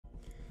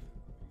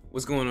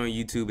What's going on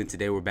YouTube? And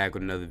today we're back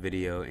with another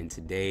video, and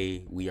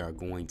today we are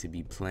going to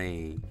be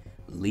playing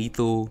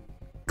Lethal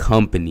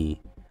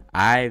Company.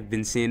 I've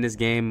been seeing this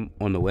game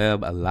on the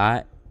web a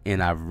lot,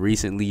 and I've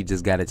recently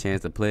just got a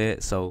chance to play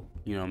it, so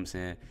you know what I'm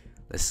saying,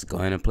 let's go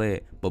ahead and play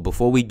it. But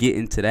before we get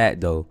into that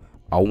though,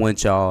 I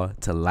want y'all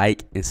to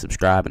like and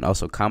subscribe, and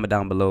also comment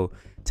down below,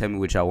 tell me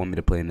what y'all want me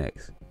to play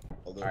next.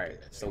 Alright,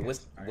 so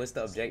what's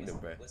the objective,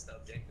 bro?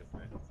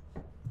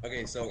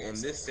 Okay, so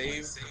on this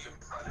save,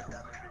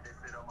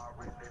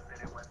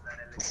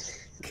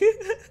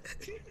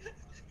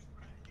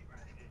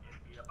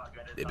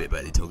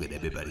 everybody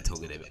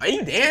talking. Are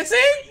you dancing?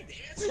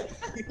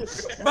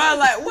 Bro,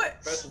 like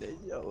what?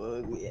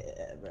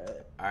 yeah, bro.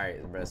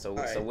 Alright, bro. So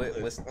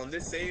what's on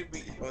this save?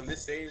 We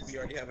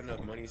already have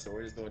enough money, so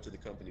we're just going to the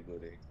company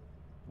building.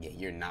 Yeah,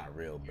 you're not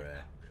real, bro.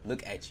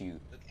 Look at you,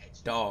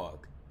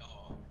 dog.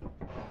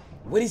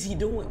 What is he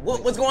doing?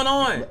 What's going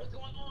on?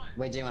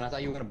 Wait, Jalen, I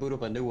thought you were gonna boot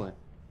up a new one.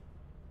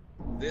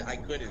 I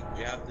couldn't.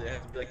 You have to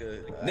be like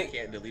I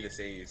can't delete a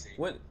save.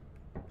 What?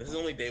 This is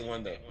only day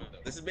one though.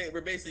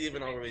 We're basically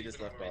even already just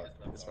left off.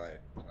 It's fine.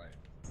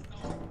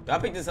 Do I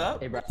pick this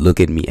up? Hey, bro. Look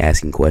at me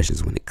asking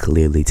questions when it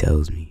clearly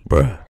tells me,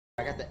 bruh.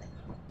 I got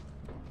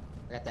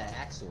that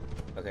axle.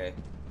 Okay.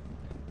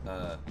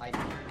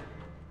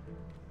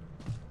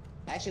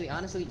 Actually,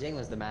 honestly,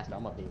 Jalen's the master.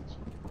 I'm a bitch.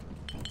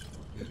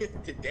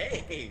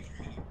 Today.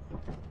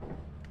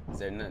 Is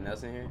there nothing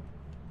else in here?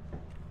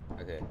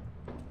 Okay.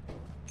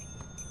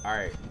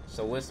 Alright,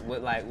 so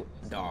what like,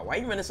 dog, why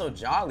you running so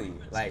jolly?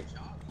 Like,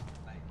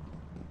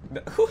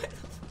 what?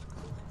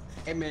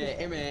 Hey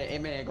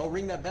man, go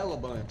ring that bell a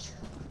bunch.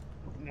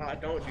 No,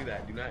 don't do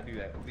that. Do not do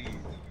that, please.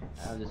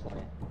 I'm just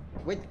playing.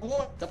 Wait,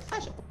 what? The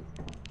flash.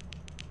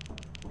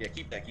 Yeah,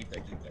 keep that.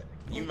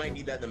 You might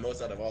need that the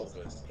most out of all of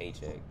us.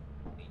 Paycheck.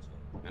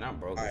 Man, I'm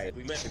broke. Alright,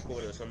 we met the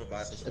quota, so I'm gonna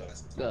buy some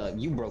stuff.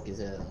 You broke as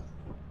hell.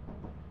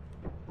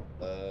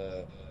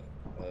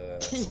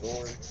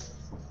 Storm.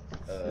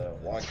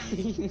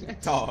 Walkie.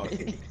 Talk.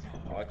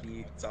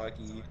 Walkie,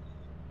 talkie.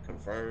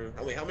 Confirm.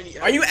 Oh, wait, how many?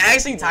 Are you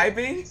actually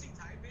typing?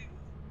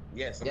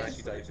 Yes, I'm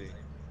actually typing.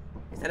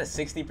 Is that a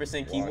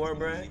 60% keyboard,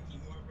 bro?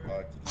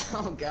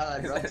 Oh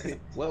god, bro.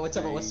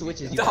 What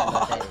switches you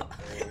Dog. got?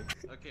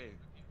 Okay,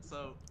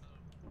 so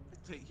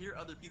to hear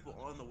other people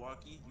on the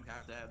walkie, you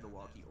have to have the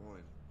walkie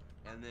on,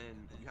 and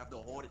then you have to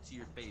hold it to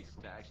your face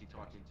to actually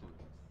talk into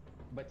it.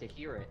 But to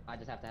hear it, I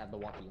just have to have the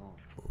walkie on.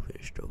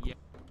 Yeah.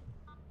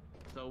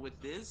 So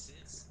with this,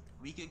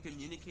 we can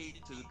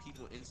communicate to the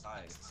people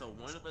inside. So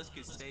one of us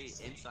could stay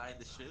inside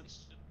the ship,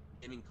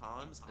 aiming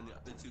comms, and the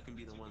other two can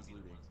be the ones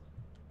looting.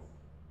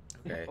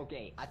 Okay.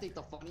 Okay, I think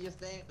the funniest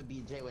thing would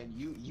be Jalen.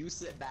 You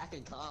sit back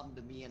and calm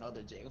to me and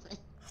other Jalen.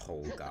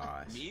 Oh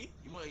gosh. Me?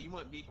 You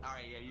want me? All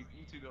right, yeah, you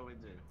two go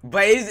in there.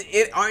 But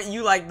aren't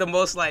you like the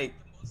most like?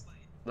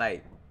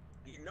 You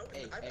know,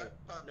 Hey. I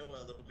know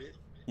a little bit.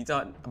 You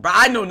thought, bro?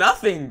 I know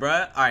nothing,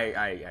 bro. All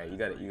right. You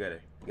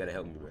gotta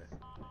help me, bro.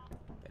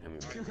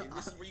 Alright,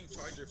 this is where you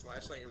charge your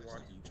flashlight and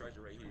walkie. You charge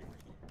it right here.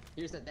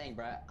 Here's the thing,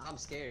 bro. I'm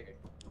scared.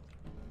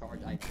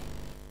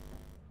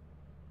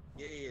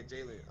 Yeah,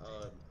 Jalen.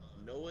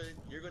 Noah,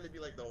 you're gonna be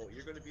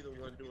the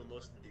one doing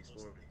most of the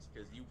exploring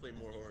because you play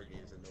more horror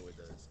games than Noah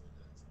does.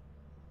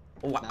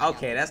 Well,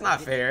 okay, that's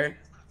not fair.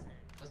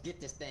 Let's get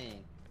this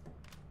thing.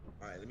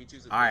 Alright, let me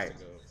choose a All right. place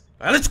to go.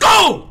 All right, let's go.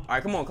 All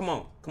right, come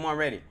on. I'm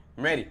ready.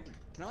 I'm ready.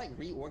 Can I like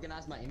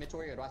reorganize my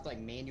inventory, or do I have to like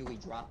manually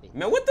drop it?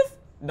 Man, what the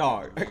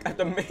dog? I got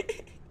the man.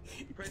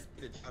 You press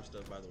the drop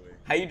stuff, by the way.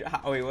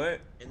 Wait, what?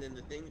 And then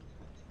the thing,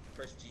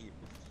 press G.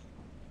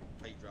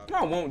 How you drop No,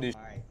 I it. won't do.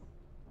 Alright,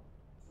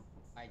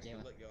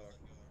 Jalen. Look, y'all.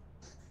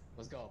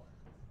 Let's go.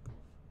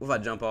 What if I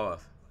jump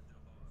off?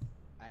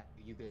 Alright,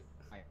 you good.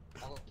 Alright,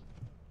 follow me.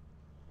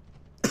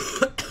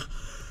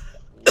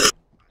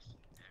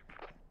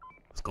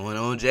 What's going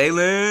on,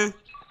 Jalen?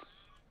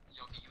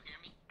 Yo, can you hear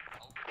me?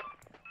 Oh,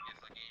 yes,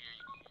 I can hear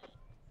you.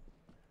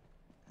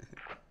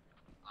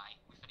 Alright,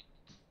 we finna.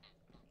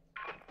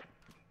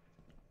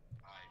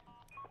 Alright.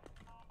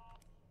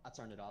 I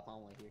turned it off. I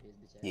don't want to hear his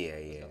bitch ass. Yeah.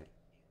 Let's go.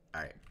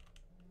 All right.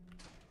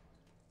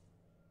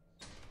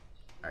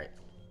 Alright,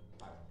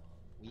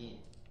 we in.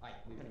 Alright,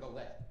 we're gonna go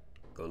left.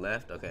 Go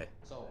left. Okay.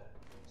 So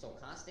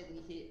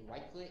constantly hit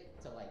right click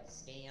to like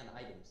scan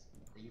items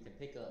that you can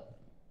pick up,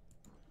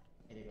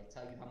 and it'll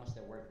tell you how much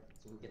they're worth,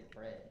 so we get the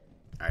bread.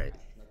 All right.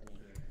 Nothing in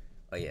here.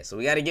 Oh yeah. So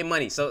we gotta get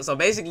money. So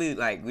basically,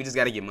 like, we just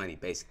gotta get money,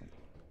 basically.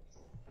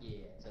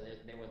 Yeah. So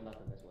there was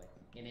nothing this way,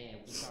 and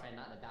then we trying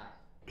not to die.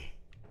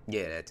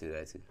 Yeah, that too.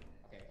 Okay.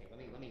 Let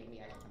me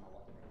actually turn my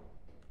walkie back on.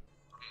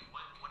 Okay,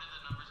 what are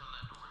the numbers on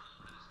that door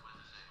for this? What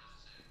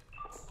does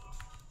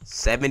it say?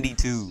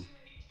 72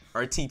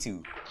 or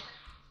T2.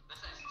 That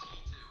says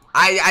T2.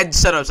 I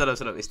shut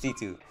up. It's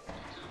T2.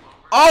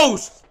 Oh.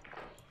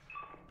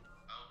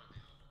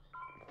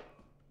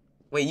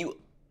 Wait, you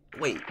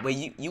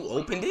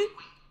opened it?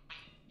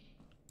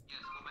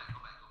 Yes, go back.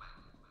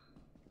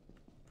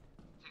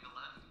 Take a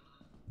left.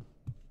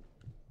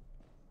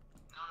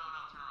 No, turn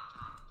around.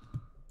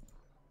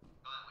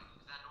 Go that way.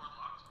 Is that door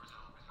locked or is it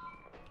open?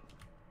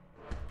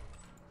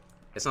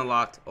 It's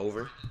unlocked.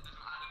 Over.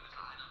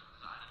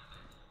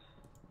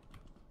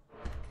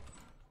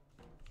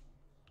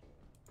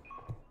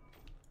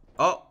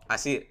 Oh, I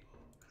see it.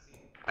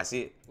 I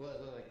see it. Look,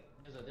 look,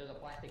 look. There's a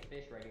plastic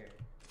fish right here.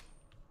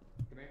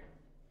 Come here.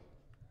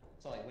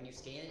 So like when you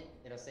scan it,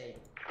 it'll say,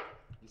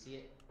 you see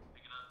it?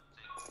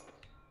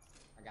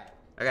 I got it.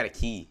 I got a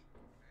key.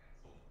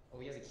 Oh,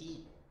 he has a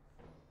key.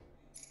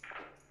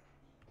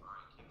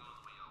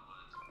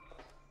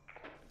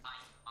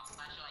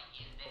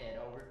 Head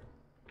over.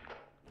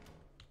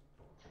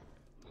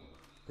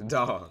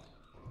 Dog.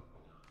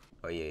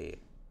 Oh yeah, yeah.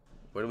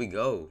 Where do we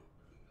go?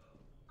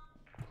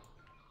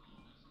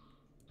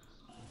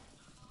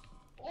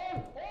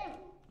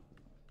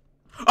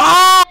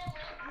 Oh!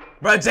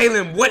 Bro,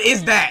 Jalen, what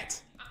is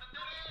that?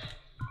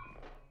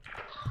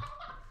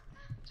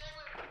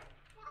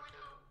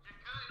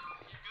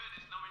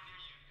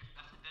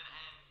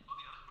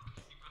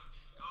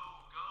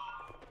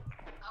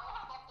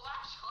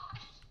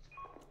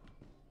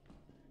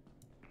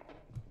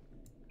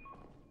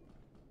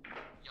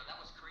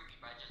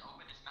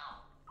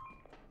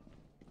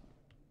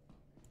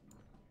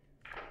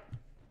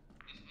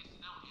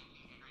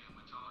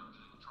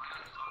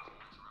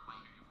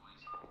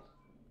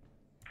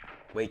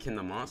 Wait, can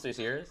the monsters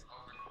hear us?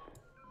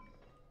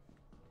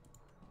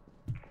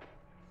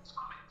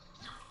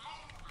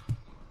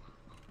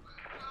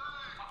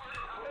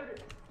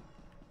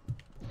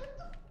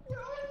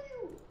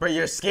 Bro,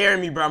 you're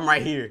scaring me, bro. I'm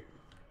right here.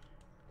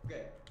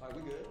 Okay, alright,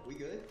 we good. We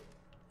good.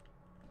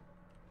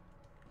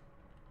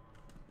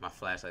 My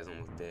flashlight's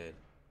almost dead.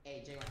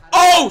 Hey, Jalen,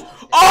 Oh!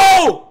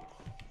 Oh!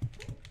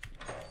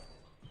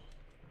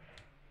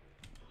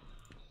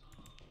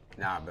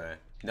 Nah, bro.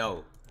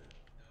 No.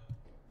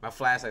 My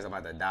flashlight's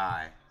about to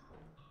die.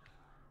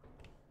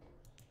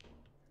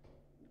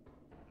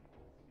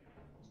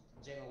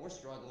 Jalen, we're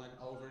struggling.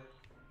 Over.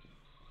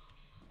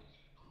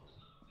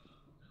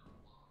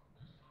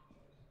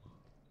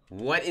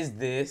 What is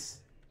this?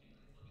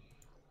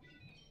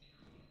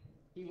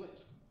 He went.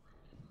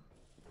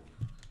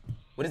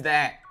 What is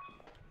that?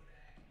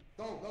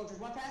 Go, go, just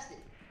run past it.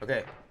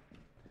 Okay.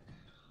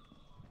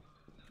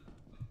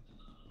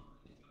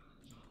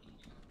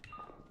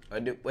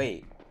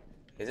 Wait.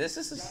 Is this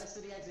Got us to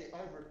the exit.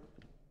 Over.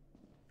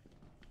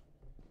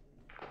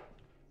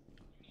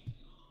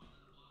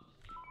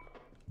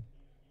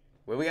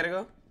 where we gotta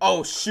go?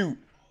 Oh shoot.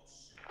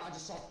 I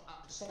just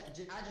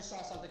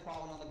saw something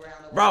crawling on the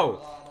ground.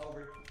 Bro.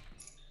 Over.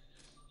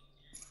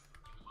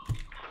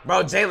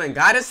 Bro, Jalen,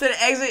 got us to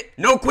the exit.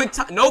 No quick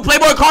time. No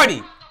Playboy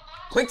Cardi.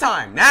 Quick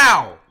time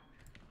now.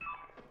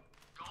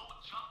 Go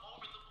jump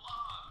over the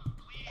block.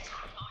 Please,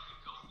 I'm telling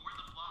you, go over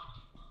the block,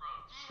 bro.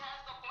 He has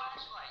the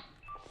flashlight.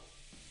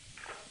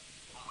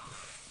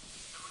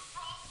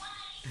 Oh my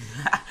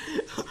god.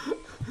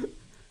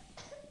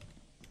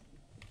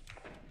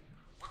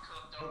 We're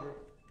cooked. Over.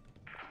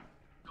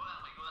 Go that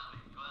way, go that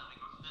way, go that way,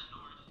 go through that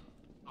door.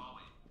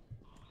 Hallway.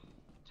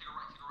 Take a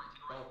right, take a right,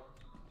 take a right. Go.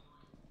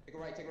 Take a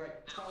right, take a right.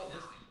 This Follow way,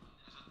 this. this way.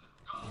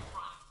 Go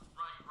front,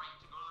 right, right,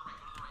 to go to the right,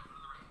 go to the right, go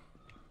to the right.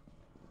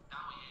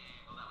 That way, yeah,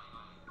 yeah, go that way, go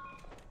that way.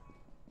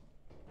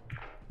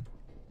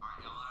 Alright,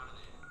 y'all out of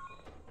there.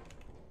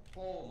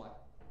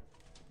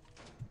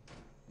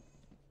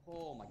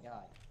 Oh my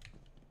god.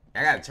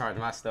 I gotta charge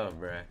my stuff,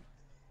 bruh.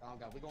 Oh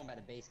god, we're going back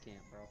to base camp,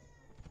 bro.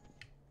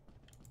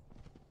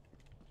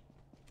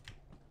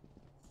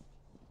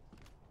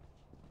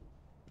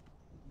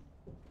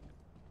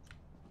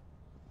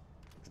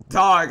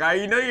 Dog,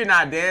 you know you're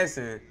not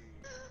dancing.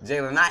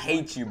 Jalen, I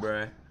hate you,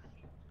 bruh.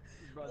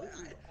 Bro, this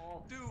is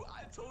all. Dude,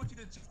 I told you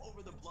to jump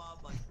over the blob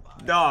like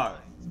 5 Dog.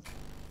 times.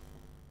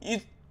 You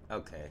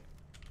okay.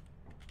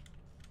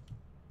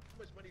 How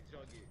much money did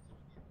y'all get?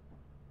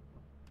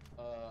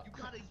 You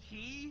got a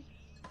key?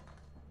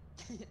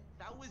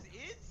 That was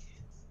it?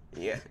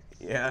 Yeah,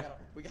 yeah.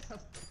 we got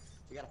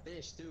a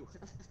fish too.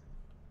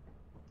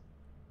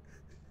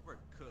 We're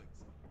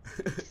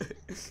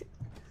cooked.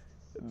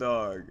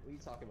 Dog. What are you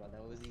talking about?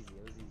 That was easy.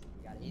 It was easy.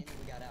 We got in and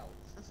we got out.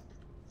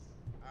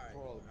 Alright,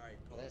 Bro, alright.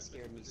 that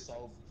scared me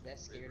so. That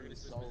scared me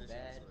so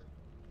bad.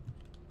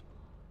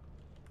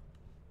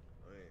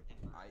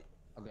 I.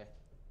 Okay.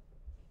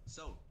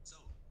 So,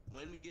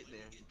 when we get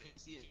there, you can't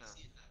see it now.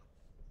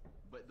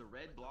 But the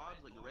red blobs,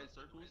 like the red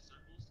circles,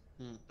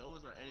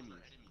 those are enemies,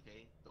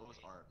 okay? Those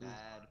are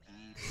bad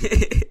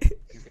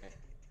people. Okay.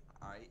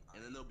 Alright?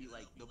 And then there'll be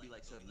like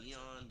some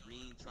neon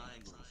green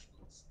triangles.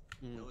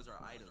 Those are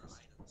items.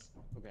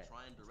 Okay.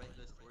 Try and direct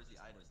us towards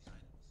the items.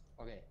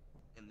 Okay.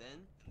 And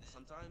then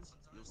sometimes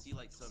you'll see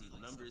like some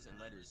numbers and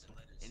letters,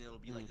 and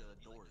it'll be like a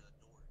door.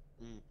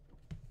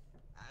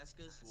 Ask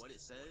us what it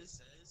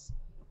says.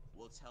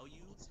 We'll tell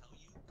you.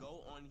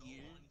 Go on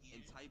here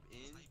and type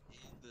in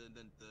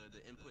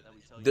the input that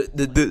we tell you. The-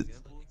 Like, the-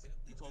 example,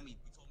 you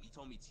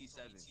told me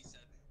T7.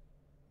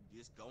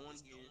 Just go on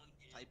here,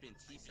 type in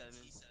T7,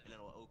 and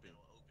it'll open.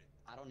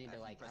 I don't need to After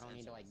you like. press I don't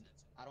need to enter. like.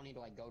 I don't need to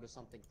like go to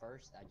something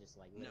first. I just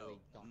like literally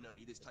don't.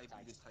 You just type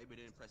it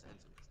in and press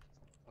enter.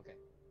 Okay.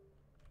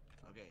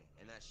 Okay,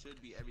 and that should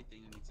be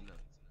everything you need to know.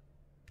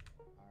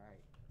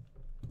 Alright.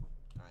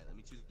 Alright, let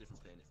me choose a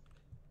different planet.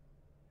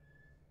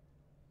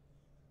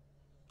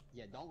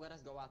 Yeah, don't let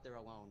us go out there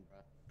alone,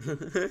 bro.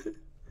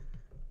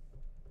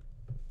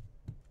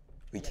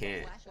 We Yeah,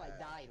 can't. the flashlight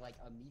died like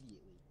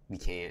immediately. We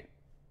can't.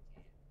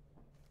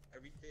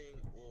 Everything.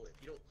 Well, if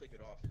you don't click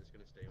it off, it's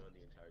gonna stay on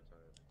the entire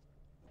time.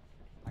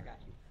 I got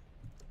you.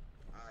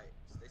 All right,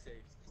 stay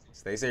safe.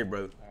 Stay safe,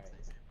 brother. Alright.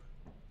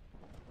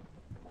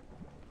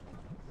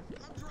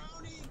 I'm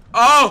drowning!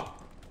 Oh!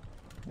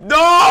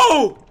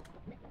 No!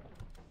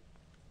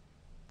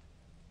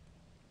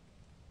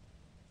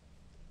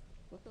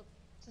 What the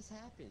just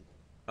happened?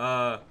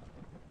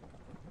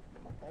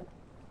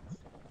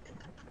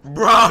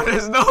 Bro,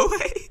 there's no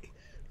way.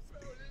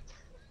 Bro,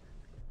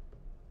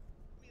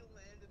 we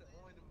landed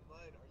on mud.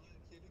 Are you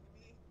kidding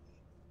me?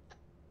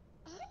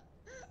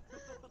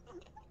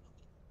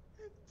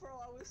 Bro,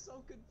 I was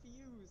so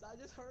confused. I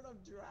just heard I'm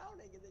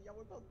drowning and then y'all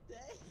were both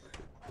dead.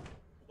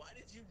 Why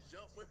did you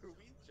jump where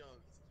we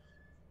jumped?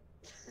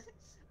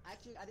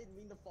 Actually, I didn't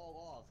mean to fall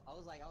off. I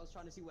was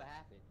trying to see what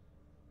happened.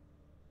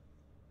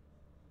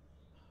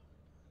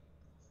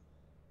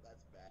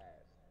 That's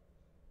bad.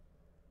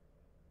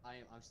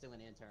 I'm still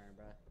an intern,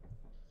 bro.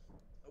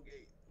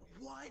 Okay.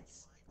 What?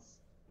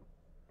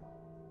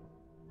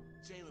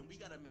 Jalen, we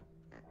gotta.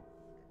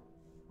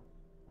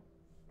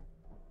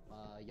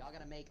 Y'all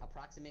gotta make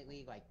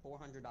approximately like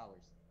 $400.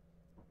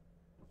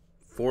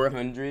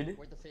 400.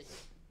 Where'd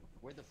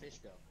the fish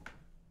go?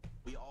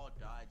 We all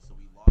died, so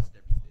we lost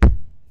everything.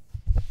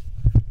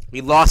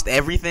 We lost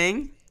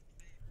everything.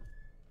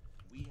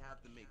 We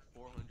have to make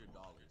 $400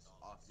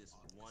 off this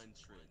one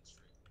trip.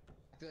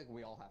 I feel like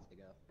we all have to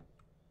go.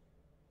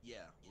 Yeah,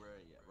 we're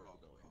all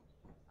going.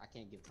 I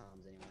can't give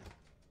comms anyway.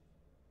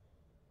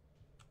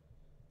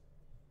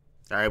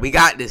 All right, we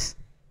got this.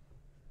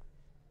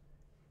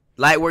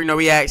 Light work, no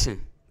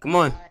reaction. Come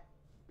on.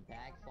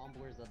 Bag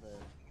fumblers of the.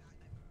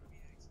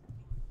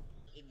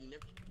 If you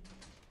never.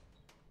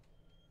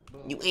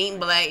 Boom. You ain't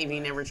black if you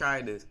never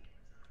tried this.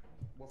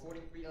 We're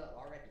 43 up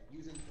already. I'm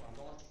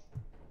launching.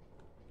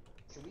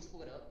 Should we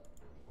split up?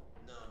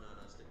 No,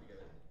 stick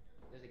together.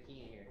 There's a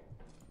key in here.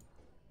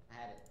 I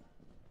have it.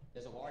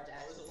 There's a large Oh,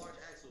 axle. it's a large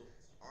axle.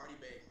 Already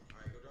baked. All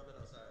right, go drop that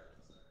outside.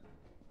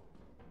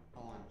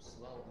 Oh, I'm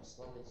slow as.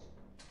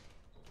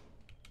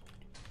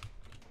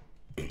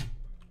 All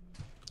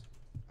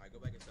right, go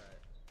back inside.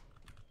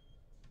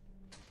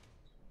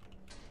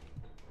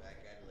 Back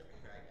at it like a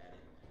crack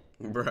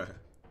addict. Bruh.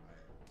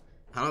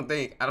 I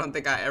don't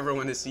think I ever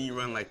want to see you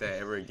run like that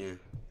ever again.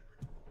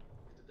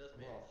 It's a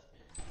dustpan. Bro,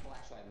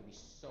 flashlight would be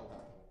so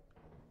helpful.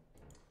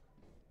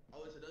 Oh,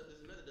 there's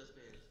another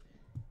dustpan.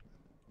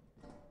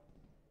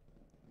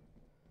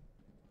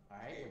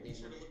 Alright, Hey, we're be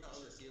sure to getting. look out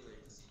on the ceiling.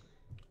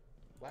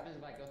 What happens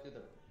if I go through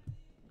the.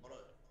 Hold on.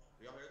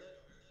 Y'all heard that?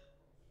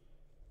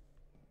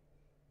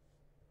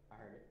 I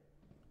heard it.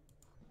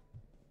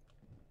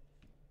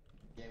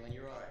 Yeah, when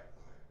you're up.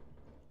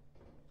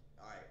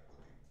 Alright.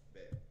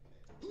 Bet.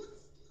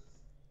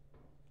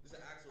 There's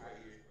an axle right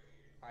here.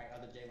 Alright,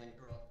 other Jalen,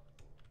 you're up.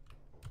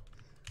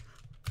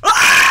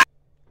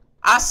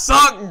 I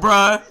suck,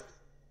 bruh. Okay,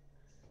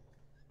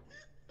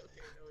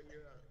 no,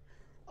 you're up.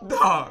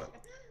 Dog.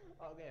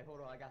 Okay, hold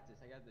on, I got this.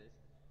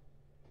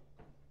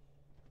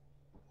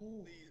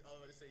 Ooh. Please, I was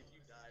gonna say if you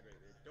died right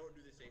there, don't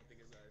do the same thing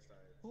as last time.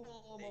 I'm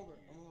Thank over.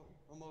 you.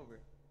 I'm over.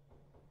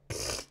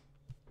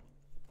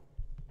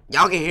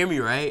 Y'all can hear me,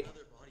 right?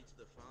 Another body to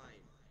the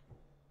fine.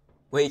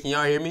 Wait, can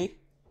y'all hear me?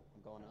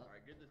 I'm going up.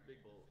 Alright, get this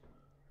big bolt.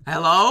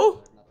 Hello?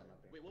 There's nothing up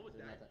here. Wait, what was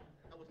There's that? nothing.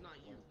 That was not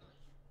you.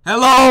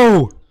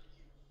 Hello?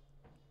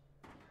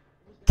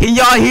 Can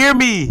y'all hear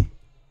me?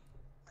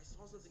 I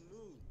saw something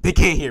move. They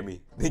can't hear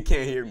me. They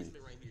can't hear me.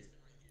 Basement right here.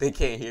 They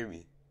can't hear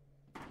me.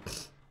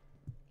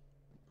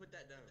 Put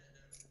that down.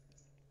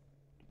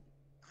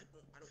 I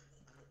don't.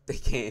 They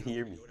can't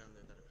hear me. Go down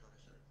there without a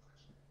flashlight.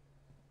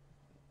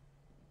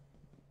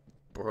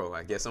 Bro,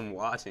 I guess I'm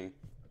watching.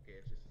 Okay,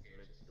 it's just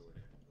next door.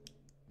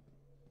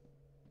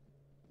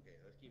 Okay,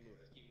 let's keep moving.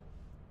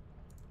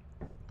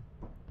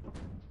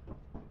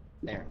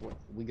 There,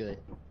 we good.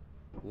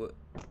 What?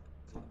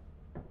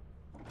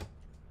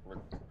 We're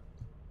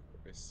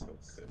so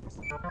good.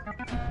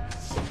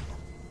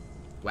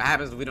 What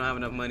happens if we don't have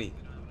enough money?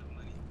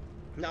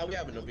 No, we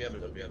have enough.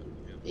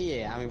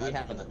 Yeah, I mean, we I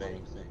have think enough the money.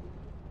 bank.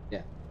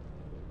 Yeah.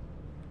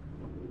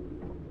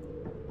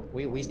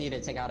 We just need to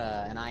take out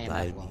an IMF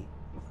Light loan. me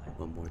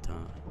one more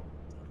time.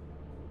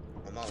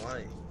 I'm not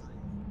lying.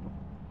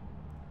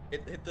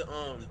 Hit the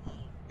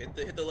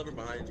lever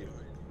behind you.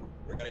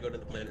 We're gonna go to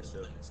the planet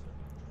still.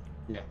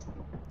 Yeah.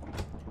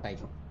 Thank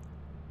you.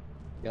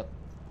 Yep.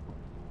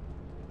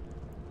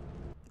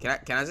 Can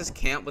I just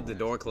camp with the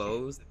door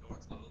closed?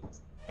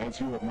 As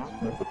you have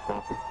not met the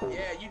profit quota,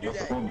 Yeah, you do your that.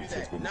 performance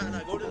has been Nah,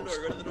 go to the door.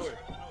 Go to the door.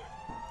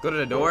 Go to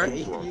the door?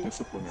 These are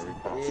disciplinary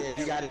process.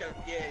 You got it.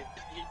 Yeah,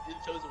 you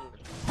chose one.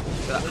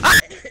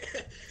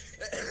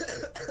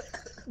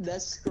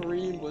 That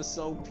scream was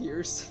so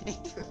piercing.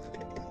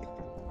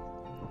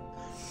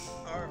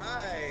 All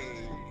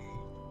right.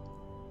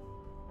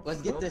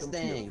 Let's get this Welcome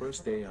to your thing.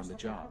 first day on the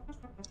job.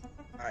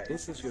 Alright,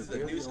 This is your a new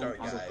very own start,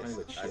 guys.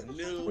 autopilot A shift,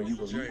 new where you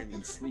will journey. eat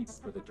and sleep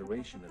for the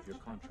duration of your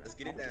contract. Let's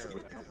get it down.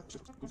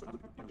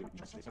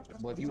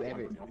 Well, if you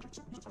ever do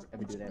that,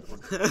 Make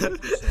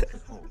yourself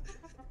at home.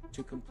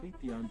 To complete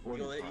the You onboarding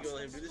gonna let him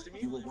process, do this to me?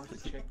 you will want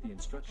to check the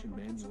instruction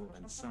manual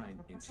and sign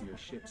into your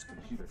ship's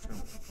computer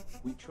terminal.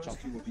 We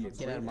trust you will be a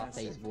Get out of great my asset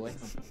face, to the boy.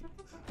 company.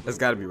 That's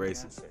gotta be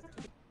racist. Asset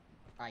to the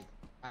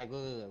alright,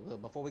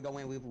 look. Before we go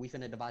in, we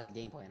finna devise a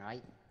game plan,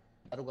 alright?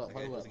 Huddle up, Okay,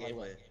 huddle what's up, the game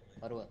huddle up,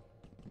 plan? huddle up.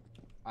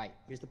 Alright,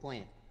 here's the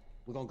plan.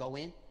 We're gonna go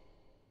in.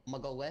 I'm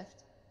gonna go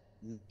left.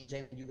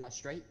 Jalen, you got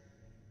straight.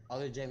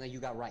 Other Jalen, you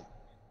got right.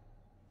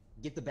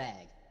 Get the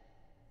bag.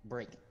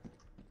 Break.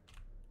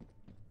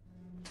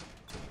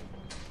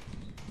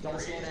 Don't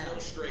slow Go down.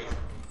 straight.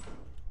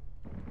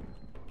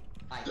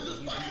 Alright,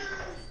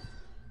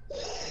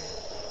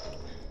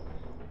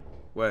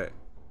 What?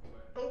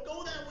 Don't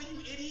go that way,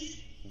 you idiot.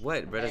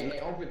 What, bro? hey,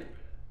 open it.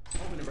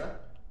 Open it, bro.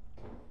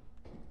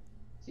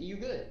 See, you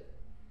good.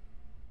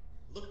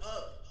 Look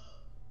up.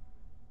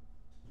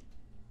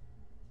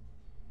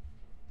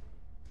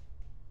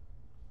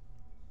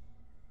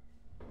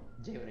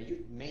 Jalen, are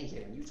you main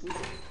Jalen? You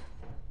tweaking?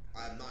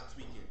 I'm not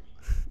tweaking.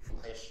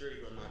 I assure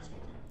you I'm not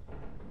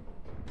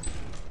tweaking.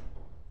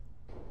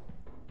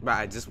 Bro,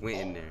 I just went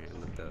in there and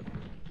looked up.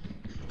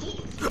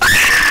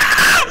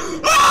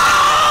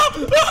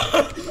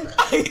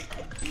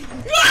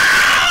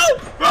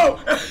 Bro!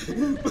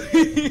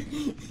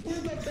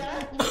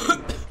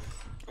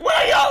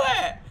 Where y'all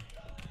at?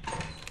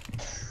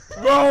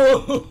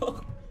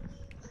 Bro!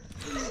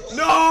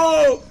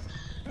 No!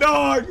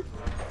 Dog!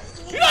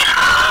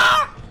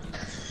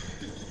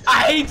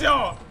 I hate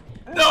y'all!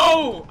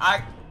 No!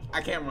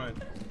 I can't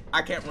run.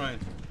 I can't run.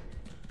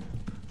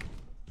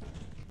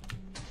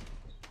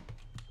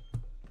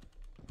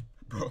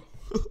 Bro.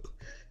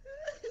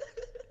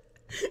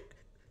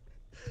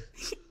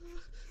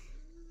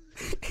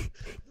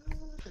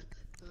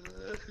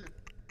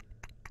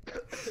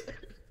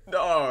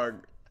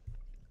 Dog.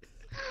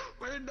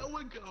 Where did no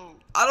one go?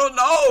 I don't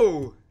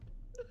know.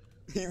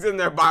 He's in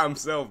there by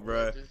himself,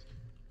 bruh.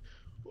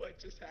 What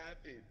just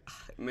happened?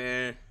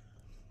 Man,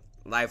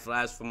 light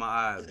flashed for my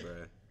eyes,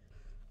 bruh.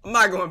 I'm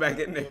not going back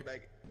in there. Going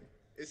back.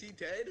 Is he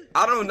dead?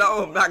 I don't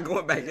know. I'm not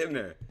going back in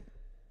there.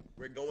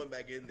 We're going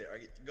back in there.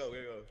 Alright, go.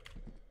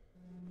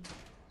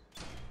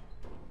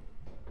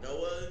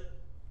 Noah.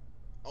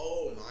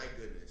 Oh my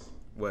goodness.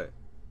 What?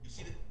 You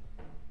see the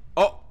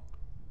Oh.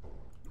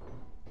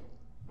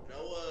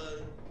 Noah?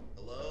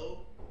 Hello?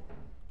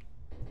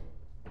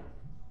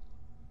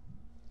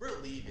 We're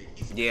leaving.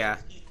 Yeah.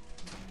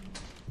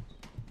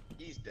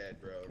 He's dead,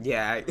 bro.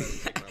 Yeah. You're about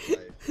to take my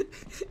life.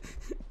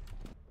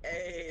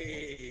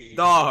 Hey.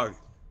 Dog.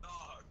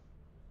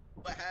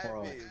 What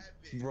happened?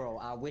 Bro,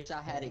 I wish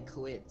I had it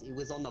clipped. It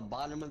was on the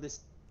bottom of this,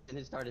 and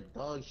it started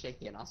dog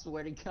shaking. I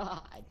swear to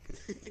God,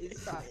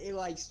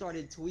 it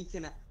started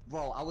tweaking.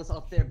 Bro, I was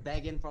up there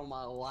begging for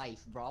my life,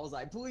 bro. I was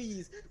like,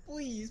 please.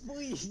 Why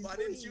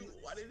didn't you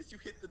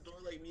hit the door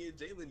like me and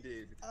Jalen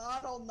did? I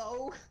don't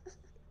know.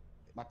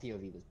 My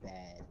POV was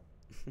bad.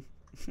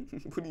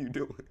 What are you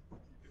doing?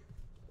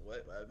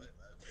 What?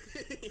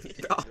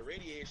 The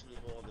radiation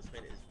level on this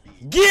planet is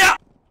big. Yeah.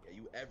 Yeah,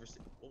 you ever see?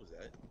 What was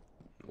that?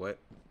 What?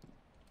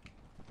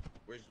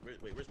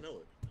 Where's Noah?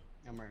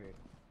 I'm right here.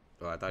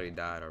 Oh, I thought he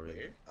died Right already.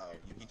 here? Oh,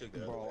 he took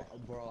the other way.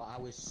 Bro, I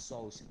was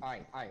so.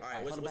 Alright, Alright,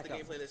 what's the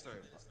game plan this time?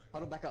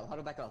 Huddle back up.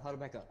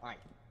 Alright.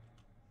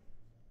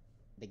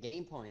 The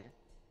game plan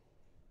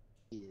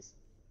is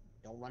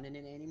don't run into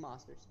any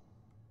monsters.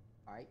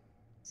 Alright?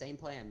 Same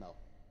plan though.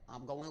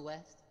 I'm going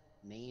left.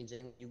 Me and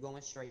Jalen, you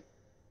going straight.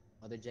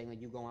 Other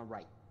Jalen, you going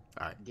right.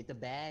 Alright. Get the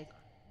bag,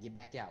 get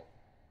back out.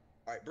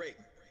 Alright, break.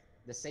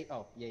 The safe,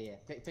 oh, yeah.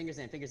 Fingers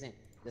in.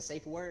 The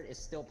safe word is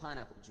still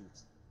pineapple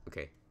juice.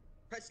 Okay.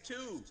 Press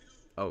 2.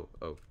 Oh.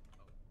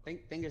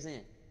 Fingers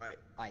in.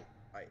 Alright.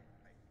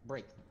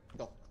 Break.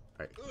 Go.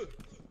 Alright. Ugh.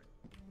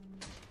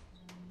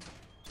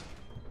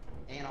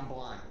 And I'm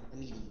blind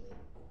immediately.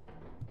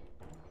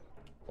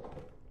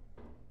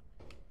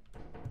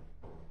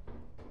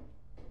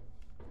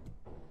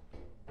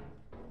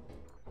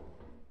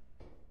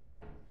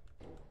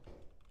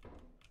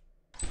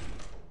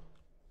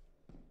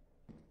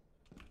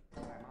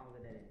 Alright, mom was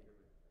a dead end.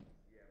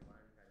 Yeah,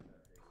 mine had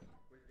nothing.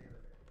 Where's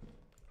Jalen at?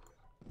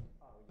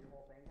 Oh, your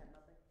whole thing had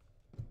nothing?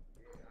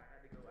 Yeah, I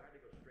had to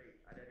go straight.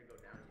 I didn't go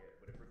down yet.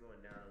 But if we're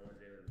going down, I want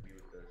Jalen to be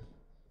with us.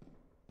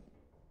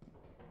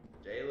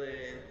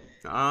 Jalen.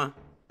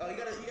 Oh, you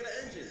got an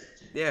engine.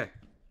 Yeah.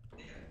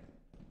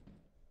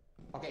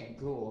 Okay,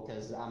 cool,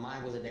 because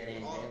mine was a dead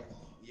end. Oh,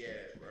 yeah.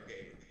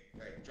 Okay.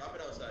 Alright, drop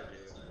it outside,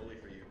 Jalen. I'll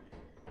wait for you.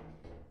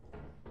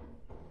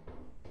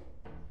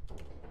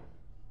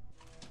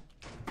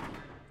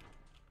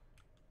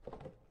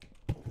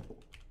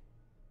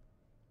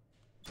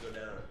 Go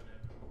down.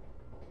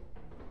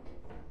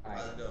 Alright,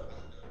 Let's go.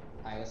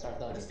 let's start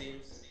thugging.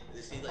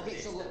 This seems like Okay,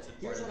 the so look,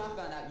 extensive here's part what of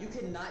I found out. You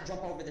cannot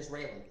jump over this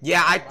railing.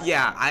 Yeah.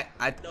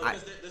 I. No,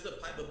 because there's a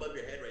pipe above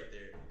your head right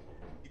there.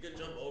 You can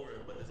jump over it,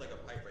 but there's like a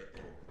pipe right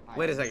there.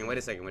 Wait a second.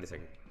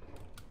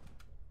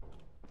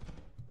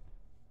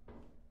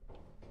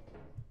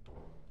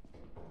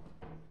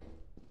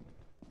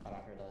 But I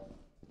heard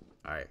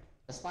All right.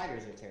 the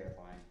spiders are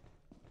terrifying.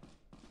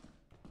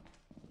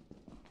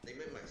 They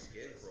made my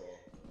skin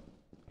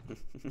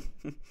crawl.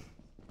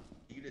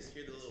 You just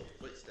hear the little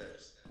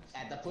footsteps.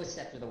 And the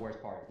footsteps are the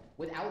worst part.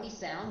 Without these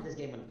sounds, this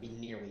game wouldn't be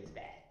nearly as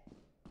bad.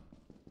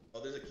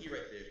 Oh, there's a key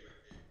right there.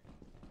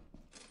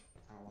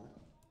 I don't want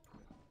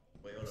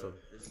it. Wait, hold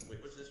up. Wait,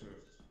 what's this room?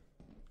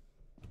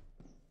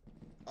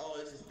 Oh,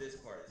 this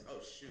part. Oh,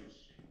 shoot.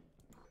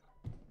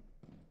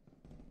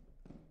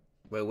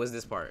 Wait, what's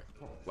this part?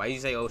 Why you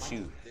say oh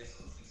shoot? This.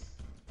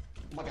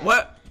 Oh my God.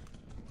 What?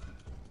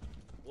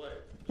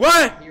 What?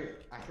 What? I hear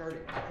it. I heard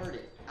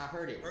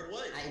it. Heard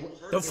what?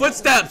 The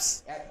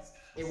footsteps.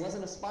 It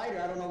wasn't a spider.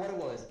 I don't know what it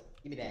was.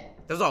 Give me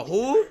that. There's a It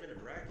who? might have been a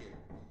bracken.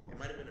 It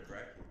might have been a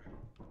bracken.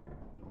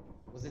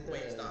 Was it the?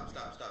 Wait, stop.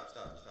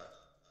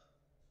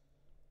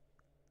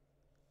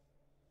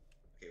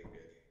 Okay, we're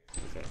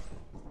good. Okay.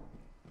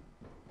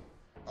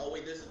 Oh,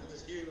 wait, there's a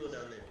steering wheel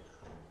down there.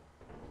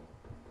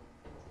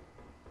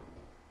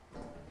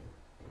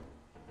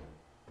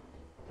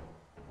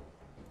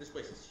 This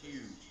place is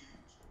huge.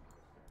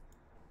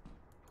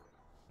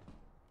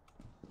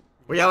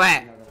 Where y'all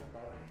at?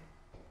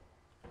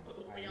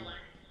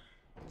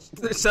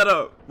 Shut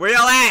up. Where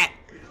y'all at?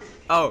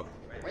 Oh.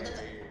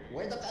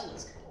 Where'd the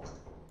fellas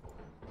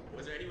go?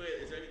 Is there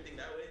anything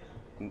that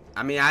way?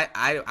 I mean,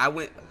 I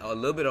went a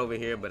little bit over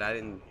here, but I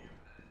didn't.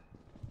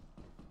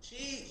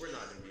 Jeez, we're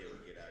not gonna be able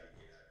to get out of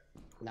here.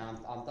 Nah, I'm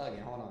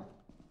thugging. Hold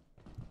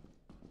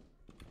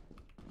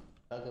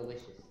on.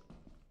 Thuggalicious.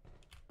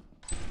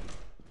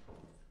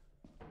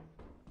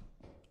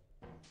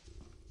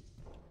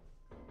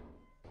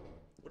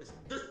 What is?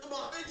 There's one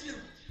behind you.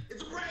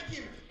 It's a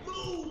bracken.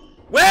 Move.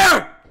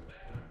 Where?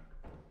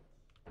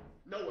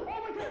 Nowhere.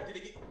 Oh my God. Did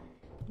it get?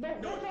 No,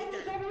 No, it's look over, at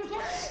it's over, it's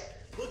over.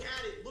 it. Look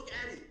at it. Look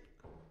at it.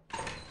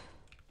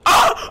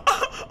 Ah!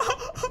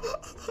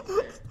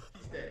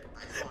 He's dead.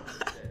 I saw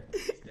him.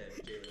 He's dead.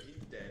 Jalen.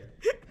 He's dead.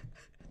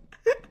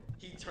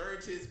 He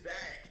turned his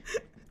back.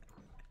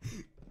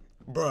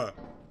 Bruh.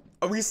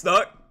 Are we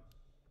stuck?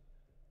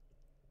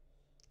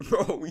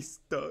 Bro, we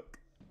stuck.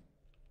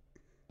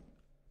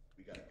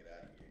 We gotta get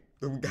out of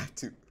here. We got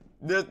to.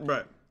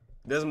 Bruh.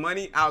 There's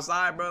money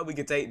outside, bro. We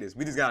can take this.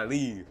 We just gotta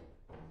leave.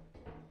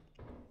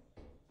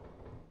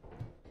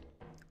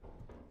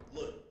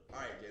 Look. All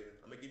right, Jalen.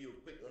 I'm gonna give you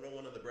a quick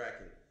 101 on the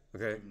bracken.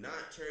 Okay. Do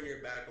not turn your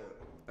back on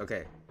it.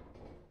 Okay.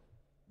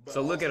 But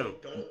So look at also him.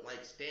 Don't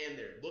like stand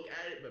there. Look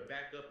at it, but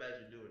back up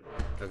as you're doing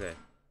it. Okay.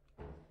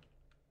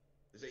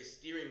 There's a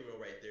steering wheel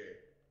right there,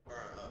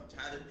 or a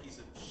tethered piece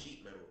of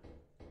sheet metal.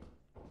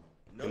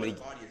 No You one's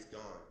mean- body is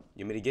gone.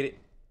 You want me to get it?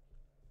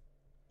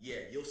 Yeah,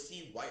 you'll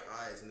see white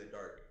eyes in the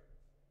dark.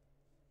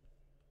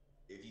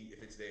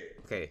 If it's there.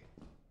 Okay.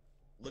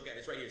 Look at it.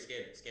 It's right here.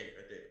 Scan it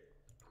right there.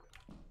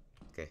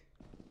 Okay.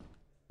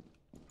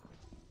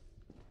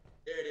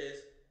 There it is.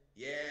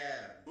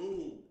 Yeah.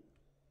 Boom.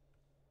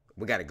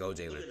 We gotta go, Look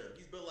Jalen. at him.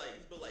 He's built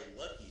like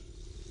Lucky.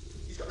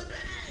 He's coming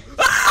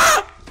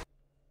back.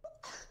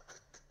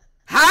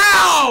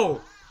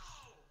 How?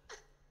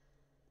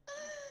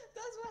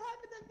 That's what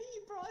happened to me,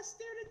 bro. I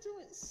stared into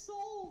it so.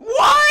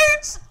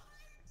 What?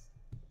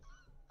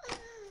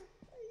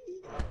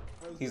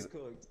 He's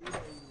cooked.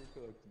 He's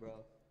cooked, bro.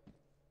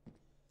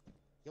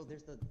 Yo,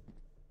 there's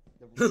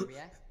the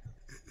react.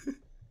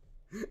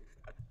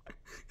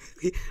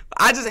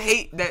 I just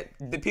hate that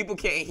the people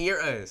can't hear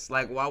us,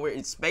 like, while we're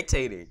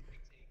spectating.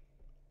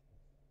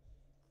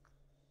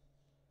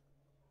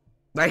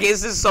 Like,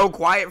 it's just so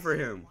quiet for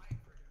him.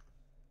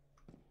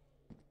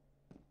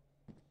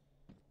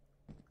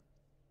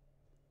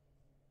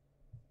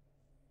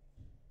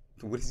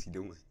 What is he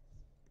doing?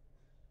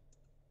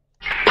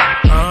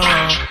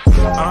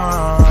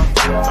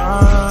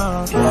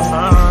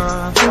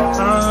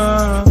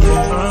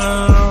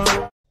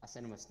 I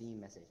sent him a Steam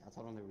message. I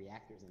told him the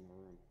reactor's in the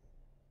room.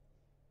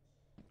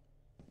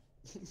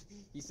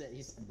 he said,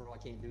 bro, I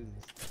can't do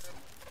this.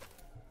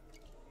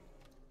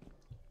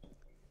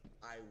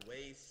 I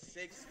weigh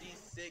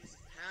 66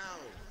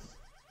 pounds.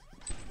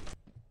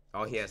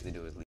 All he has to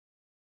do is leave.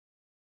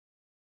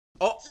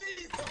 Oh,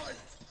 Jesus!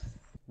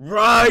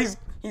 right.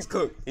 He's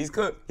cooked. He's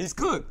cooked. He's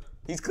cooked.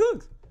 He's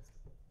cooked.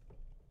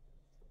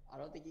 I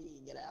don't think he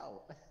can get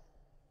out.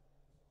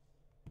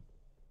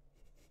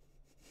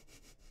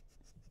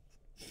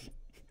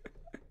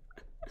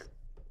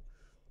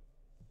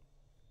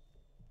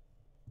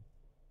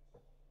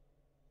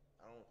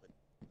 I don't think.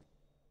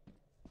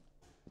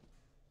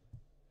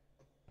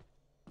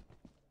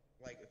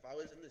 Like, if I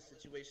was in this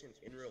situation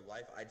in real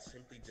life, I'd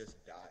simply just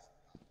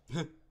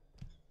die.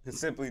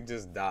 Simply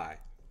just die.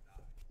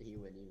 He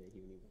wouldn't even.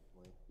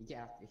 He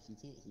can't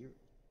hear it.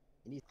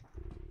 And he's,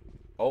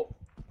 Oh.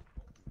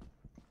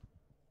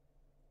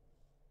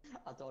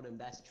 I told him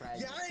that's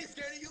tragic. Yeah, I ain't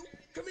scared of you.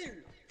 Come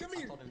here. Come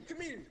here. told him-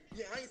 Come here.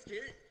 Yeah, I ain't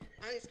scared.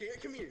 I ain't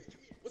scared. Come here.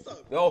 What's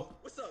up? Yo.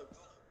 What's up?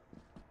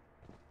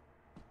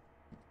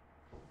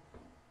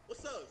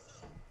 What's up?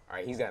 All right.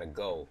 right, he's gotta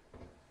go.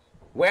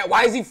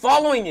 Why is he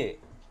following it?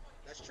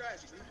 That's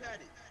tragic. You had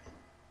it.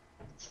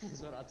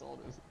 That's what I told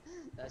him.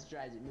 That's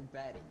tragic. New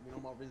patty. You know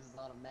my business is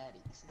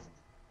automatic.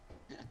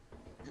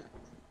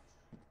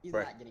 He's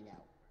Bruh. not getting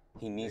out.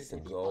 He needs to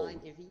If he go.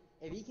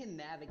 if he can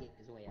navigate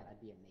his way out, I'd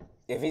be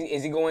amazed.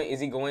 Is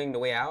he going the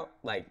way out?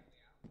 Like,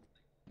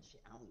 Shit,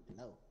 I don't even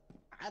know.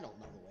 I don't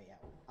know the way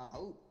out. I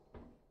hope.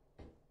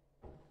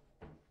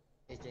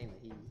 It's Jalen.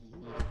 He's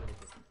good at this.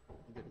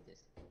 He's good at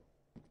this.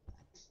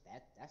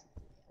 That's not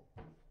the way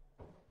out.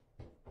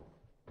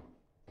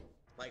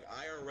 Like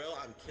IRL,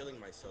 I'm killing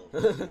myself.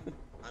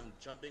 I'm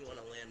jumping on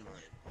a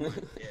landmine. I'm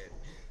dead.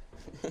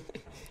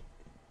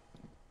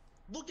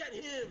 Look at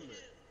him!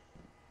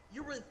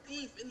 You're a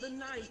thief in the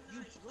night,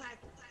 you black.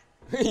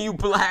 you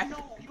black.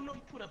 You know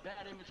you put a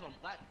bad image on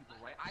black people,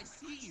 right? I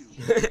see you.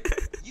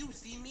 You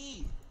see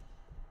me.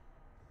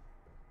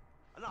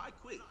 No, I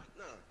quit.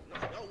 No,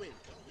 y'all win.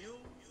 You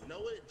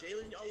know it,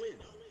 Jalen, y'all win.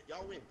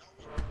 Y'all win.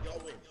 Y'all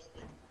win.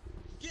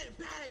 Get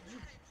back, you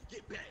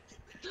get back.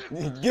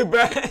 Get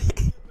back.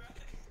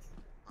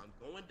 I'm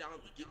going down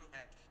to get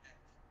back.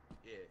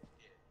 Yeah.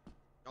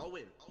 Y'all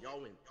win.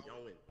 Y'all win.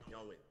 Y'all win.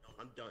 Y'all win.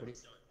 I'm done.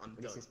 I'm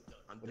done.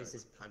 I'm done.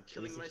 I'm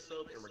killing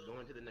myself and we're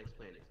going to the next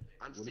planet.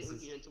 I'm sitting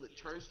here until it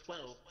turns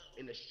 12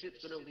 and the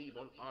ship's gonna leave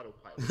on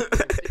autopilot. I'm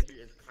sitting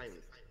here in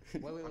silence.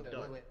 Wait.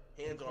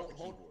 Hands off the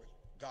keyboard.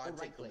 God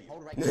take the lead.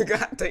 Hold right click.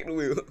 God take the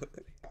wheel.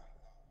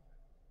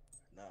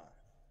 Nah.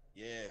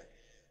 Yeah.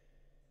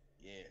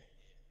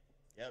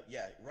 Yep,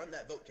 yeah. Run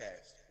that vote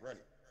cast. Run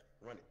it.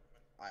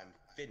 I'm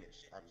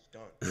finished. I'm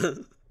done.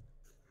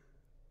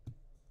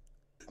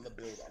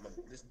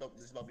 This is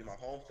about to be my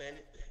home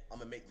planet. I'm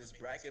gonna make this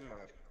bracket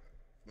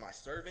my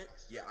servant.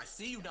 Yeah, I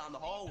see you down the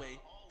hallway.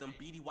 Them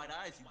beady white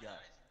eyes you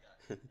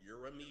got.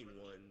 You're a mean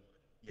one.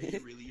 Yeah, you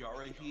really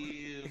are a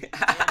heel. Stand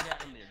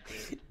down there,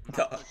 bitch. I'm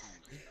not touching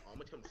you. I'm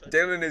gonna come touch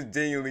Dylan is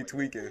genuinely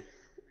tweaking. you.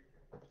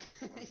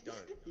 I'm done.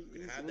 You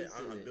can have that.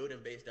 I'm building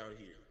base down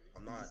here.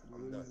 I'm done.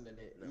 No.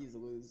 He's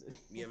losing.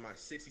 Me and my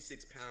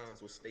 66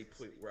 pounds will stay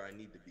put where I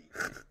need to be.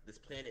 This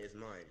planet is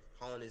mine.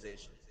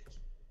 Colonization.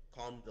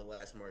 Call me the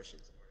last Martian.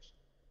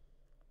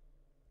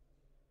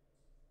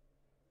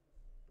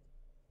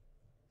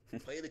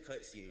 Play the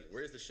cutscene.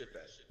 Where's the ship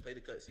at? Play the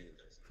cutscene.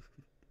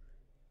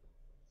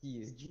 He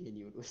is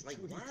genuine. Like,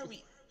 why are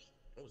we?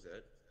 What was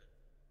that?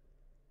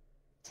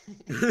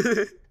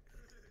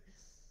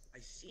 I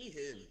see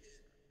him.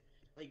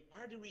 Like,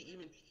 why do we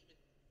even?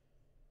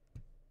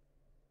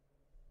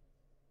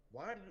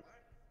 Why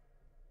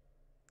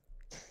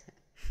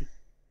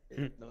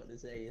do? Know what to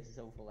say? It's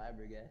so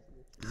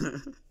flabbergasted.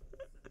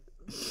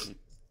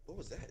 What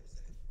was that?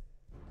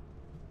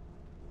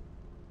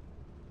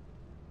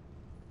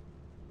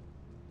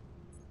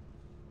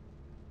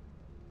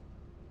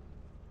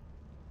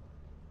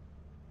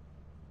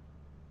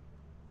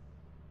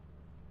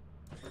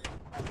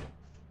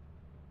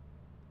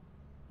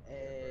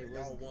 Hey,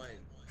 Y'all won.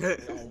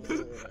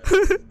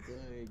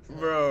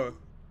 Bro.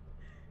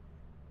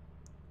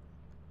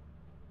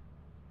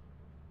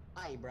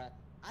 Alright, bruh.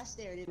 I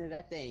stared into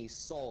that thing,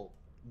 so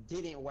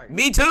didn't work.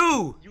 Me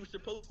too. You were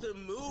supposed to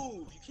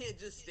move. You can't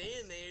just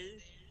stand there.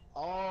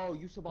 Oh,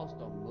 you supposed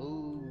to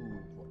move.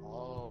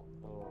 Oh.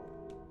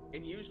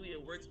 And usually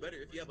it works better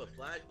if you have a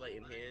flashlight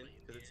in hand,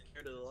 because it's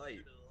scared of the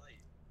light.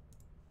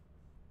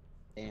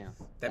 Damn.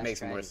 That that's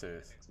makes more tragic.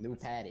 sense. New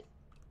paddock.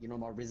 You know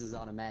my Riz is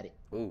automatic.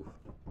 Ooh.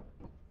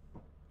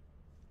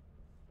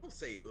 Don't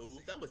say ooh.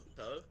 That was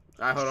tough.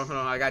 Alright, hold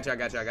on. I got you.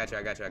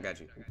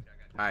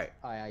 Alright.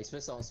 Alright,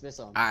 spit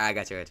some. I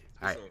got you.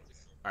 Alright.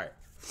 Alright.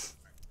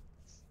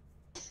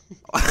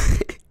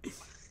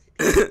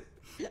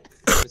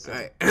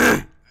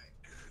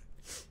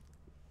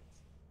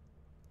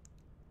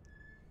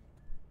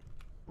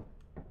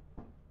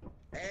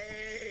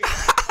 Hey!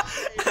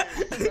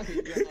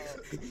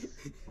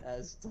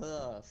 That's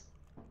tough.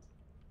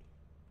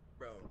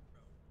 Bro,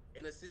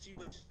 in a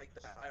situation like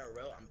that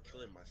IRL, I'm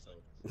killing myself.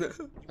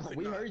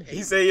 We heard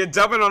He said you're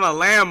jumping on a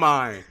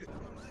landmine.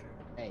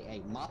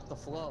 Hey, mop the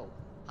flow.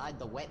 Hide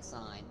the wet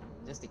sign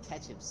just to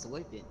catch him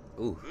slipping.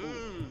 Ooh.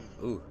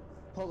 Ooh.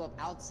 Pull up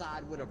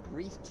outside with a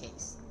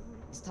briefcase.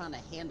 It's time to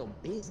handle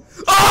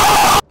business.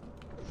 Oh!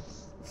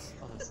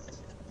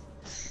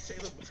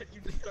 Caleb, why did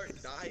you just start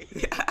dying?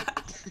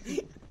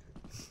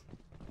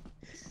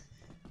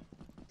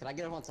 Can I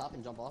get up on top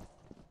and jump off?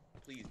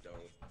 Please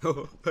don't.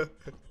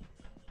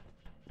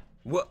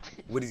 What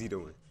is he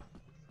doing?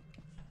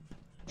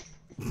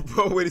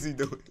 Bro, what is he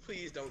doing?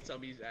 Please don't tell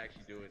me he's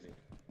actually doing it.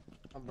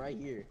 I'm right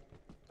here.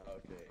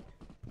 Okay.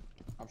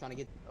 I'm trying to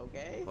get.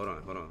 Okay. Hold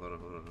on.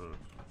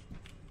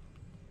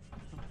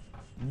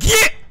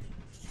 Get!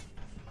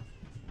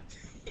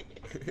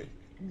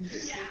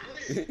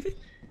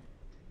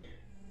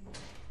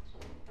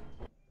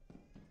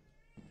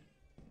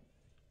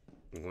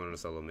 I'm going on a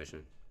solo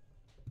mission.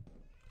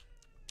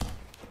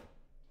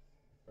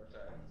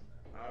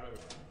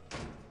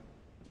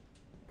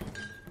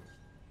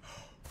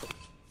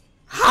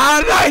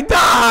 How did I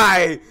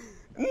die?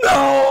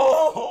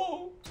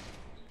 No!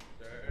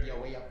 Yo,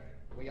 where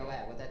y'all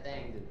at? What that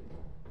thing do?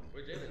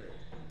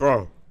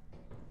 Bro.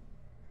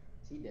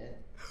 She dead.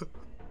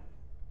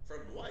 From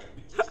what?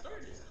 We just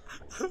started.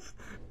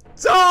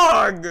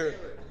 Dog! Dude,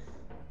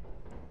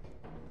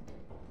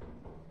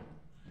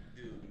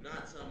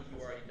 not tell me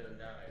you already done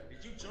died.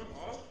 Did you jump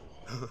off?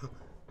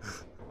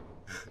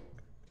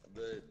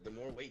 The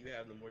more weight you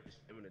have, the more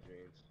stamina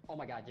drains. Oh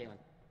my god, Jalen.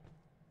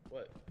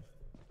 What?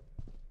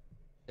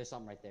 There's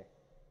something right there.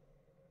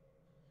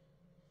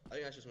 I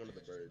think that's just one of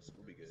the birds.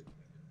 We'll be good.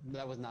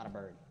 That was not a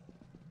bird.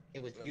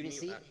 It was. I You didn't mean,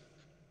 see it?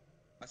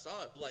 I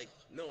saw it. Like,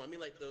 no, I mean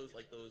like those,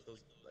 like,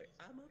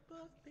 I'm a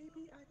buff,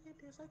 baby. I did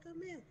this like a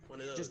man. One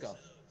of those. Just go.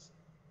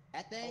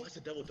 That thing. Oh, it's a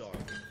devil dog.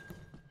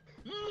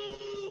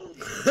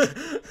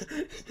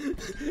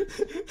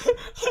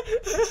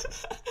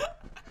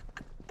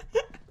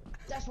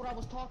 That's what I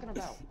was talking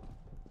about.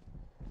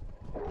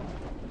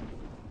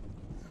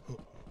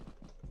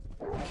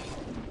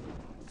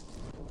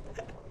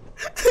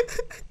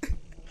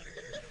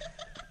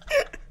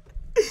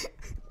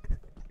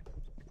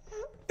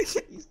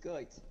 He's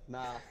cooked.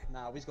 Nah,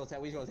 we just gonna take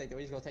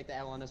the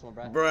L on this one,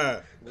 bruh.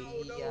 Bruh. We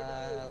No.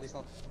 let's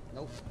go.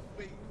 Nope.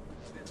 Wait.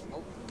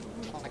 Nope.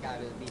 Oh my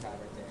god, there's a beehive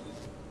right there.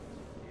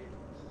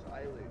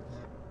 Silence.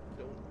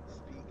 Don't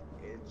speak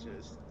and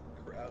just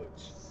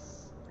crouch.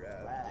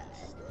 Grab Wow.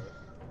 stuff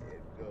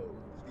and go.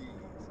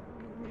 Please.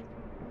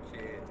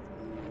 Can't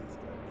lose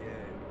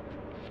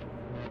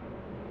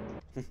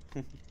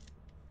again.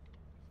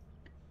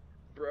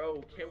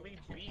 Bro, can we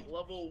beat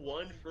level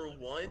 1 for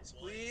once,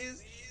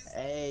 please?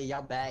 Hey,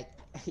 y'all back.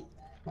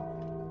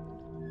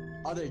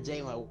 Other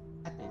Jalen, what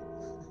happened?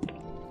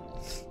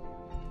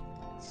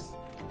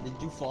 Did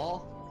you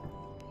fall?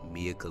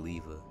 Mia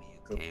Khalifa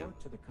came, Report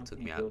to the took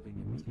company me out. building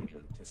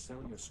immediately to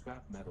sell your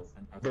scrap metal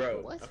and other Bro,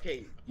 goods. What?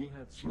 okay, You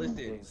have 2 listen.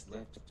 days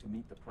left to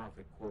meet the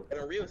profit quota.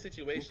 in a real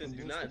situation, You do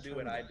can not use the do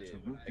what I terminal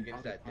did to route the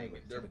against that thing.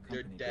 autopilot to They're the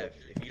company deaf.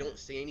 building. If you don't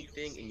say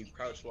anything and you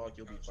crouch walk,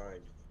 you'll be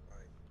fine.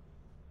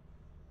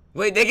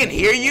 Wait, they can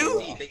hear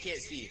you? See, they can't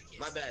see.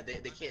 My bad, they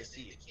can't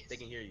see it. They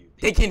can hear you.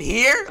 They can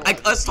hear?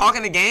 Like us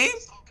talking the game?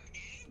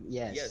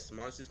 Yes. Yes,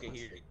 monsters can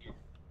hear you.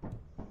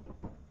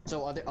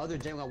 So other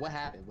Jalen, what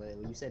happened? Well,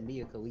 you said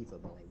Mia Khalifa,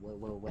 but like,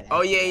 what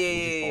Oh, happened? yeah,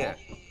 Did you yeah.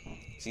 fall?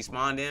 She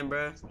spawned in,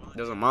 bruh.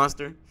 There was a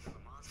monster.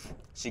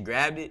 She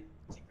grabbed it.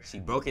 She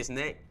broke his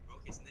neck.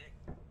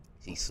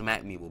 She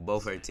smacked me with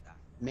both her teeth.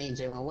 Main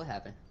Jalen, what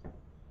happened?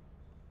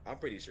 I'm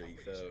pretty sure you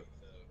fell.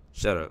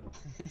 Shut up.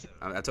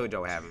 I told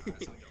y'all what happened.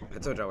 I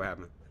told y'all what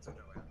happened.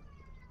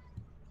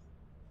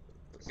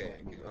 Okay.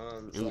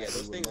 So yeah,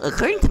 those things.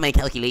 According to my I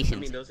calculations.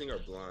 mean, those things are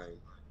blind.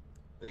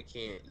 They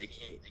can't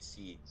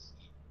see.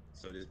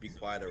 So just be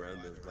quiet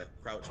around them, like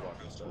crouch walk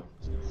and stuff.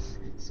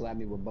 Slap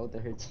me with both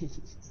of her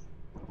teeth.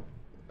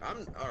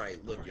 I'm all right.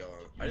 Look, y'all.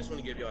 I just want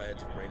to give y'all a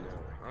heads up right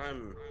now.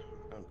 I'm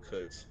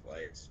cooked.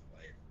 Like,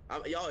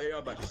 y'all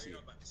about to see.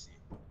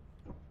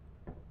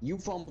 You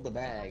fumbled the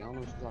bag. I don't know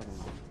what you're talking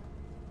about.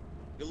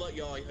 Good luck,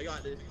 y'all. Y'all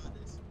got this.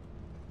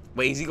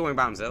 Wait, is he going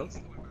by himself?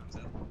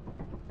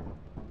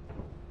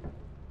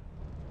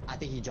 I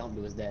think he jumped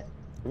to his death.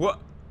 What?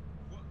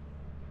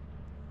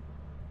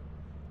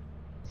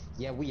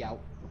 Yeah, we out.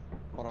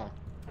 Hold on.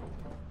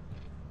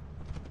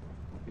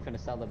 You're gonna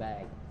sell the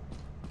bag.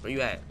 Where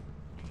you at?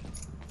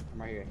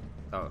 I'm right here.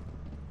 Oh.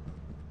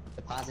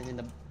 Deposit in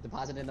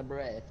the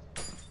bread.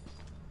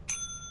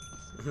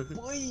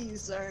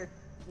 Please, sir.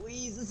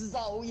 Please, this is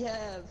all we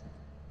have.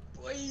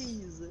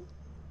 Please.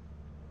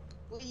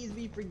 Please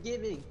be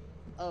forgiving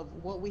of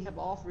what we have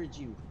offered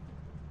you.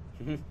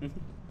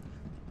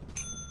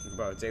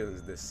 Bro,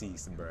 Jalen's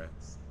deceased, bruh.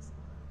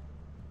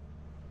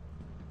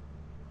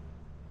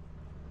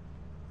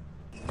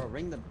 Bro,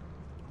 ring the...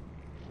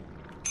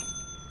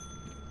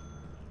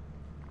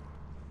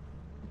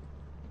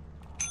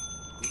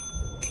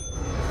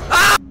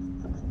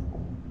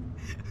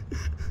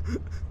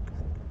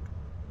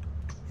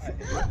 I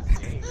hate this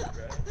game,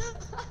 bro.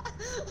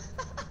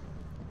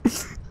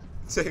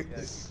 Jalen.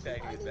 He's I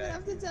packing his didn't back.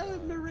 have to tell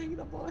him to ring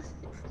the boy.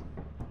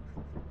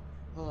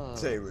 Oh.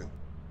 Jalen.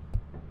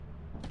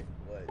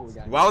 What? Oh, we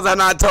got Why was I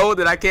not told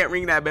that I can't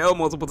ring that bell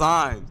multiple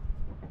times?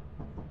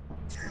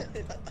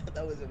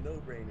 That was a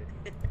no-brainer.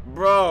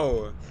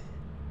 Bro.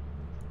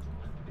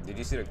 Did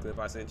you see the clip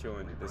I sent you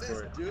on the This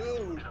Discord?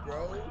 dude,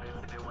 bro.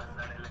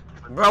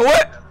 Bro,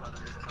 what?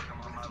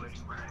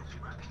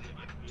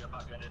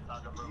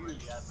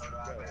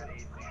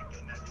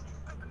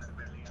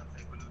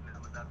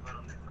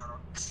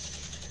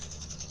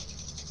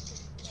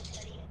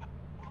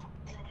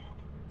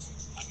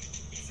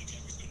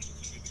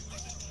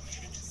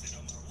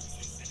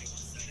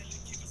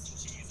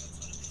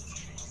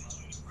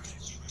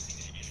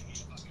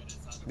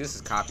 This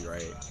is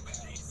copyright.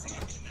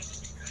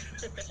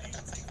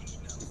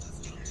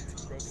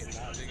 Bro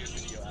cannot make a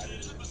video out of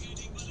this.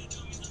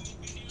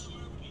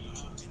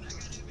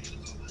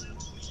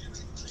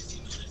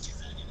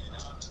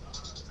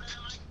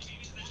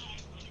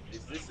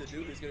 Is this the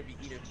dude who's gonna be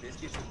eating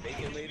biscuits and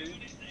bacon later?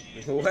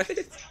 What?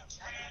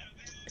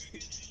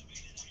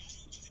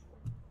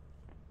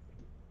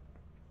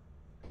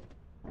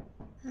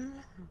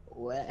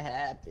 What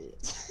happened?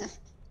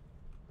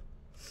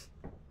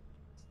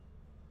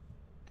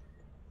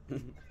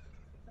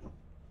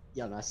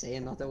 Yo, not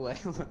saying nothing.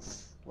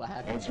 What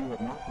happened? As you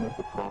have not met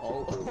the profit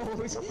Oh,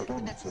 your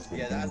performance has been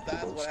Yeah, deemed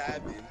that's below what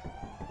standard. happened.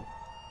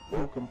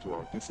 Welcome to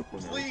our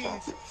disciplinary Please,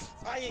 process.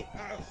 I ain't.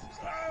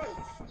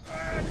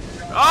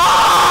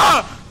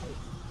 Ah!